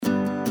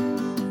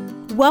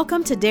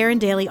Welcome to Darren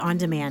Daily On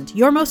Demand,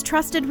 your most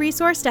trusted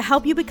resource to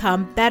help you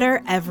become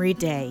better every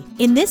day.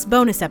 In this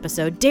bonus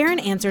episode,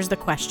 Darren answers the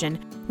question,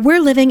 we're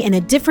living in a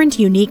different,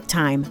 unique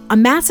time. A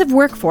massive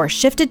workforce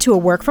shifted to a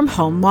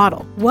work-from-home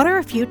model. What are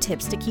a few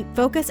tips to keep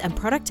focus and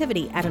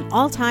productivity at an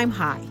all-time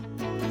high?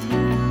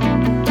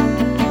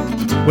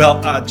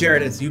 Well,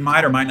 Jared, as you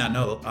might or might not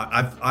know,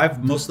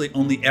 I've mostly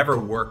only ever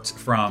worked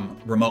from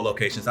remote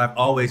locations. I've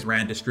always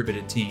ran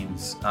distributed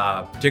teams,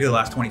 particularly the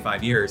last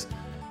 25 years.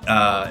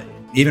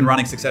 Even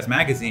running Success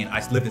Magazine,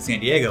 I lived in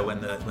San Diego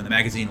when the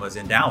magazine was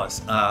in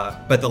Dallas.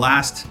 But the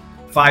last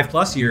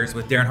 5+ years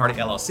with Darren Hardy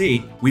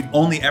LLC, we've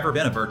only ever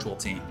been a virtual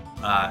team.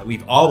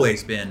 We've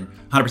always been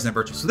 100%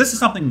 virtual. So this is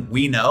something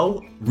we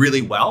know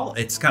really well.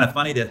 It's kind of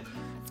funny to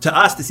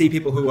us to see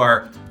people who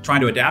are trying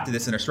to adapt to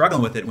this and are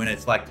struggling with it when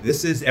it's like,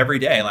 this is every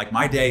day. Like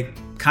my day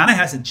kind of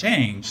hasn't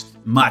changed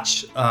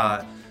much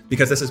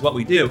because this is what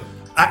we do.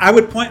 I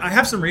would point, I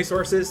have some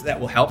resources that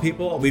will help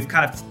people.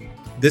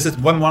 This is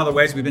one of the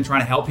ways we've been trying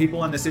to help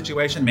people in this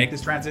situation, make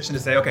this transition to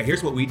say, okay,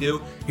 here's what we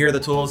do. Here are the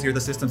tools, here are the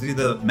systems, these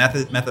are the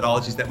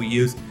methodologies that we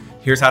use.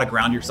 Here's how to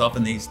ground yourself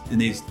in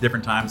these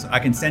different times. I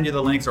can send you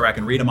the links or I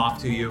can read them off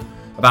to you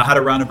about how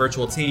to run a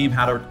virtual team,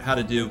 how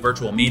to do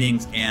virtual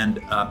meetings, and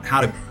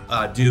how to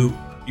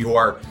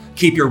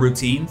keep your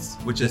routines,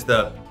 which is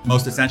the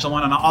most essential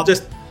one. And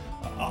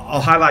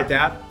I'll highlight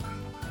that.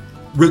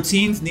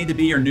 Routines need to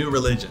be your new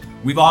religion.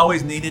 We've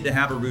always needed to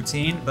have a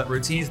routine, but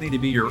routines need to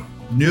be your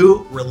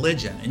new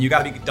religion, and you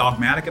got to be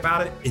dogmatic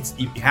about it.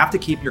 You have to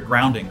keep your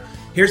grounding.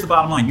 Here's the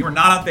bottom line: you are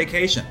not on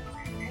vacation.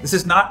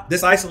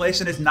 This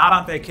isolation is not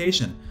on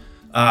vacation.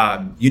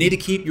 You need to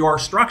keep your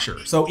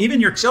structure. So even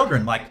your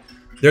children, like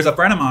there's a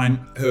friend of mine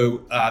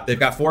who they've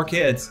got 4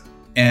 kids,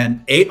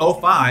 and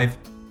 8:05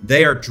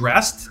 they are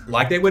dressed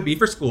like they would be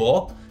for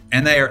school,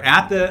 and they are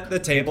at the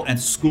table, and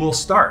school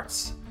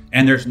starts.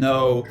 And there's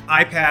no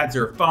iPads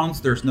or phones.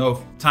 There's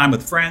no time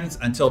with friends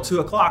until 2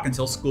 o'clock,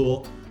 until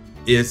school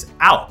is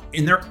out,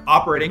 and they're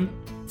operating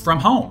from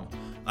home.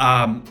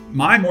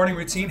 My morning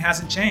routine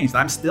hasn't changed.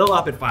 I'm still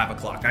up at 5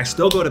 o'clock. I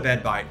still go to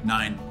bed by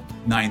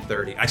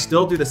 9:30. I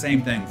still do the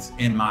same things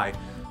in my,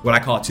 what I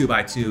call a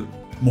 2x2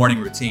 morning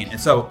routine. And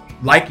so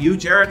like you,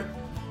 Jared,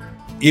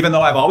 even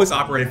though I've always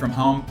operated from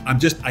home, I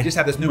just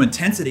have this new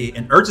intensity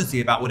and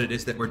urgency about what it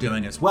is that we're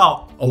doing as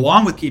well,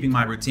 along with keeping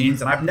my routines.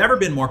 And I've never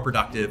been more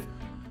productive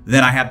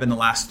than I have been the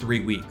last 3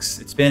 weeks.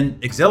 It's been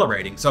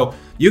exhilarating. So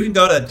you can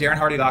go to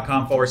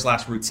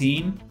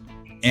darrenhardy.com/routine,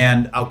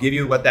 and I'll give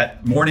you what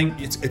that morning,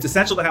 it's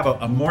essential to have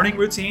a morning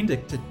routine to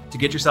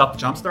get yourself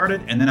jump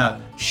started, and then a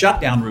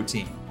shutdown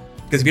routine.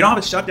 Because if you don't have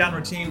a shutdown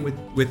routine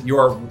with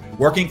your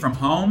working from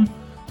home,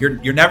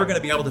 you're never gonna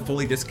be able to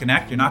fully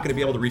disconnect. You're not gonna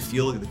be able to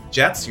refuel the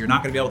jets. You're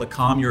not gonna be able to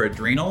calm your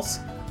adrenals.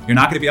 You're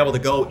not gonna be able to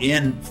go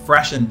in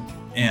fresh and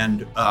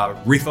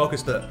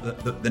refocus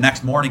the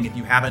next morning if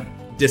you haven't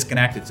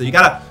disconnected. So you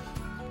gotta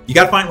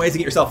find ways to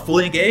get yourself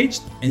fully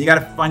engaged, and you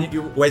gotta find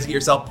ways to get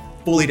yourself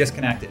fully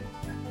disconnected,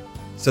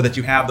 so that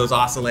you have those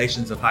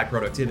oscillations of high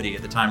productivity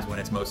at the times when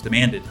it's most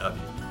demanded of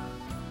you.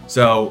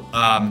 So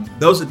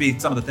those would be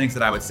some of the things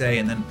that I would say.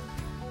 And then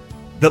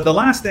the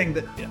last thing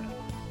that,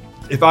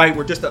 if I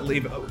were just to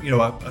leave,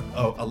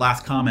 a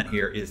last comment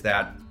here, is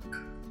that,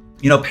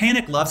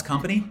 panic loves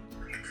company,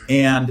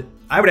 and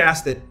I would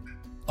ask that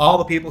all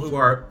the people who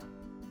are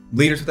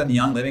leaders within the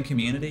Young Living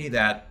community,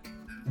 that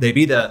they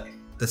be the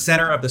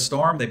center of the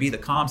storm. They be the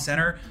calm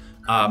center.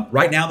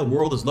 Right now, the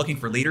world is looking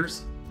for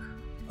leaders.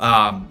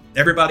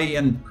 Everybody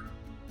in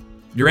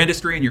your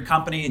industry and your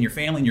company and your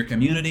family and your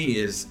community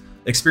is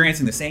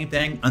experiencing the same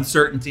thing: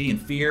 uncertainty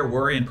and fear,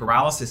 worry and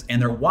paralysis.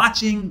 And they're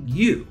watching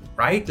you,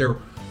 right?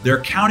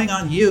 They're counting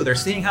on you. They're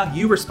seeing how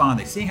you respond.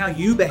 They're seeing how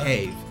you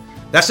behave.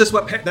 That's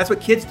what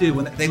kids do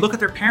when they look at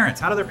their parents.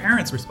 How do their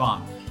parents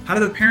respond? How do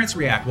their parents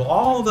react? Well,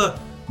 all the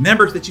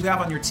members that you have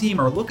on your team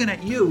are looking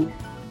at you,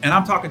 and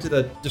I'm talking to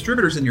the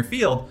distributors in your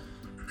field,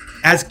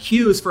 as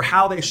cues for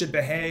how they should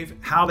behave,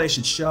 how they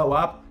should show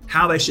up,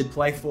 how they should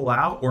play full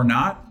out or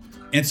not.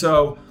 And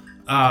so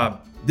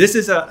this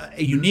is a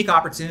unique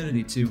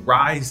opportunity to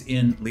rise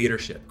in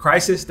leadership.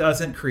 Crisis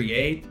doesn't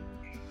create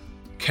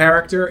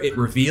character, it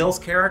reveals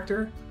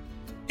character.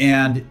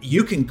 And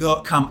you can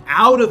come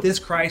out of this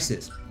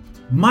crisis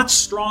much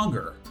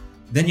stronger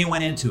than you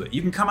went into it.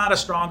 You can come out a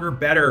stronger,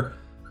 better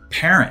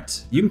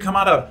parent. You can come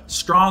out a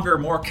stronger,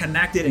 more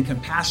connected and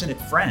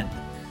compassionate friend.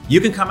 You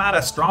can come out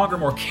a stronger,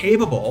 more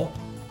capable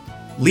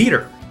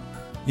leader.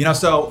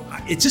 So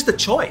it's just a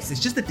choice. It's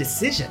just a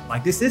decision.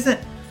 Like this isn't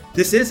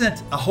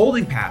a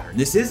holding pattern.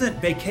 This isn't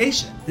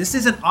vacation. This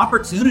is an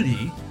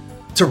opportunity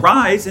to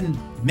rise and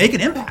make an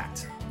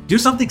impact. Do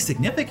something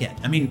significant.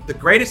 I mean, the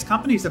greatest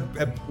companies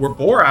were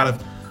born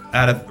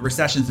out of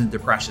recessions and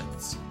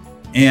depressions.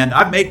 And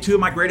I've made 2 of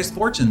my greatest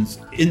fortunes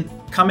in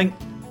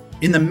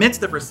the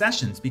midst of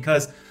recessions,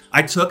 because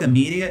I took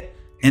immediate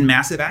and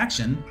massive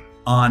action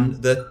on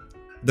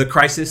the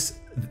crisis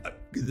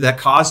that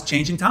caused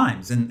changing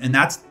times. And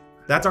that's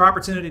our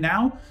opportunity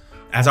now.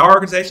 as our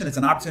organization, it's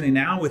an opportunity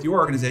now with your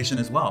organization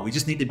as well. We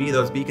just need to be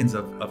those beacons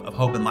of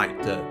hope and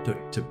light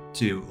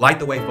to light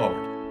the way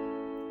forward.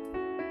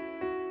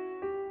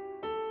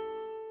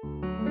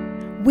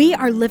 We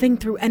are living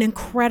through an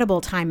incredible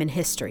time in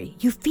history.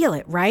 You feel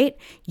it, right?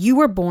 You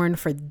were born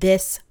for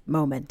this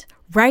moment.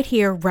 Right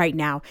here, right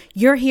now.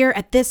 You're here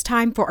at this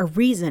time for a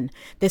reason.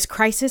 This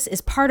crisis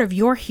is part of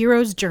your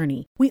hero's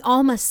journey. We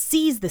all must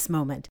seize this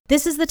moment.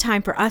 This is the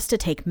time for us to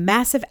take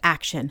massive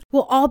action.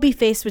 We'll all be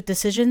faced with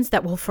decisions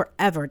that will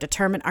forever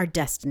determine our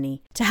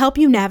destiny. To help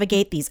you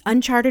navigate these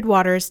uncharted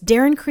waters,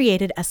 Darren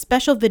created a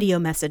special video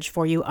message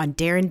for you on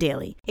Darren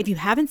Daily. If you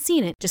haven't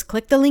seen it, just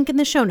click the link in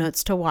the show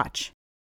notes to watch.